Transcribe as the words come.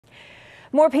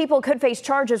More people could face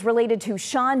charges related to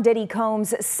Sean Diddy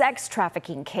Combs' sex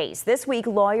trafficking case. This week,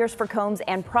 lawyers for Combs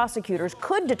and prosecutors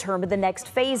could determine the next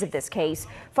phase of this case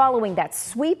following that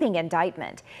sweeping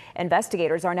indictment.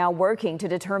 Investigators are now working to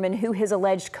determine who his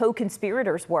alleged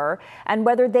co-conspirators were and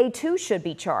whether they too should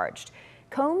be charged.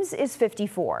 Combs is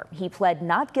 54. He pled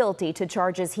not guilty to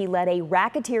charges he led a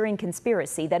racketeering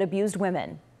conspiracy that abused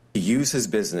women. He used his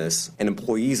business and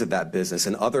employees of that business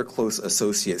and other close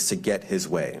associates to get his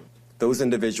way. Those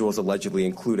individuals allegedly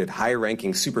included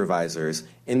high-ranking supervisors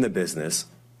in the business,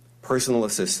 personal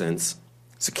assistants,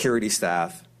 security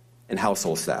staff, and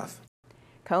household staff.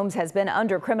 Combs has been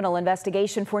under criminal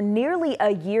investigation for nearly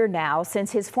a year now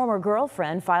since his former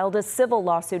girlfriend filed a civil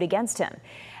lawsuit against him.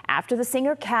 After the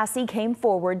singer Cassie came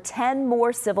forward, 10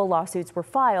 more civil lawsuits were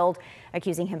filed,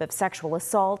 accusing him of sexual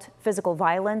assault, physical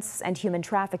violence, and human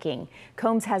trafficking.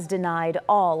 Combs has denied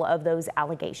all of those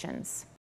allegations.